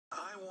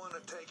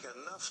want to take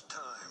enough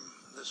time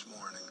this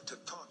morning to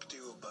talk to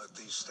you about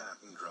these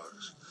statin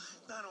drugs.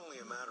 Not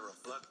only a matter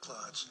of blood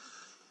clots,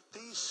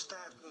 these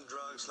statin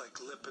drugs like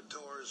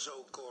Lipitor,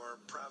 Zocor,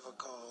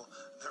 Pravachol,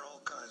 there are all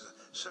kinds of,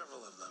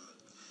 several of them.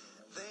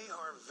 They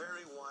are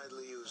very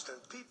widely used, and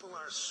people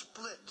are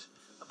split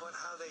about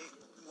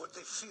what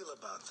they feel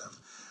about them.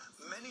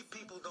 Many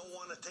people don't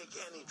want to take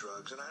any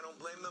drugs, and I don't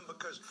blame them,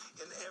 because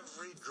in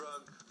every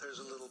drug there's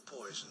a little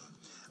poison.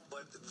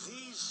 But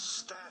these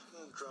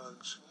statin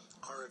drugs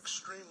are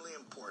extremely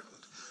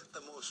important.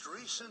 The most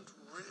recent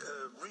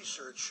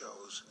research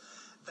shows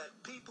that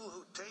people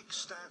who take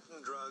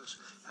statin drugs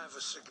have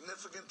a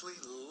significantly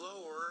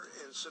lower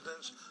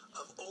incidence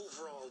of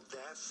overall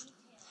death,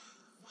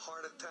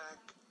 heart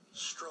attack,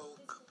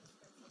 stroke,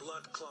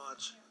 blood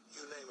clots,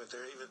 you name it.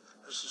 There even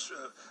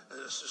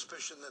a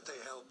suspicion that they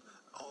help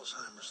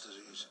Alzheimer's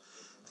disease.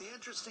 The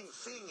interesting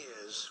thing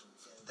is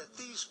that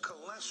these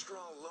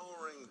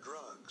cholesterol-lowering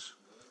drugs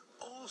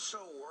also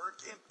work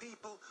in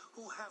people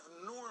who have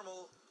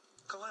normal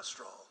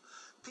cholesterol.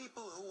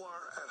 People who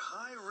are at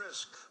high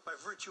risk by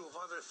virtue of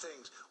other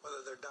things, whether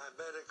they're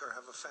diabetic or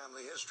have a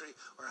family history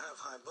or have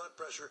high blood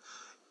pressure.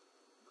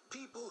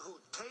 People who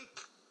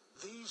take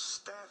these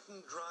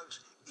statin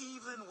drugs,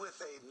 even with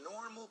a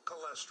normal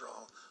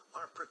cholesterol,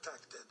 are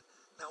protected.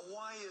 Now,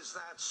 why is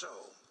that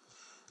so?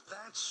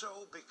 That's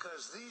so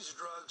because these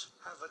drugs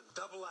have a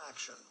double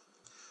action.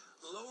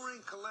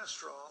 Lowering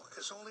cholesterol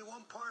is only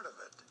one part of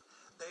it.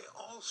 They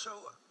also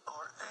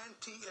are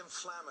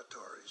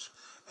anti-inflammatories,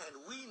 and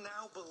we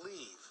now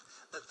believe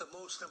that the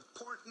most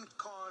important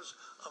cause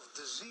of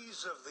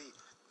disease of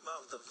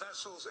the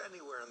vessels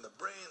anywhere in the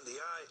brain, the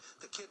eye,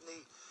 the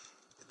kidney,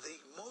 the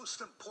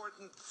most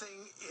important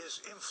thing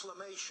is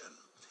inflammation,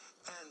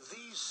 and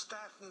these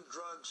statin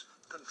drugs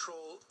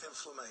control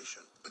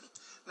inflammation.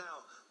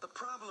 Now, the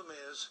problem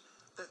is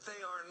that they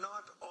are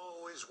not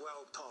always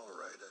well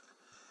tolerated.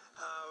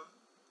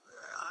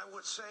 I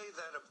would say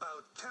that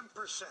about 10%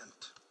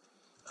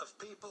 of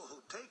people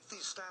who take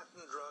these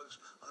statin drugs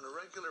on a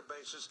regular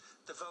basis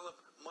develop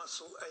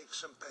muscle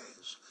aches and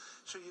pains.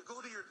 So you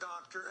go to your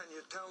doctor and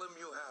you tell him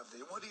you have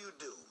these. What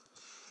do?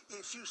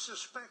 If you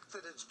suspect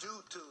that it's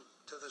due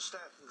to the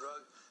statin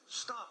drug,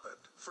 stop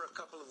it for a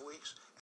couple of weeks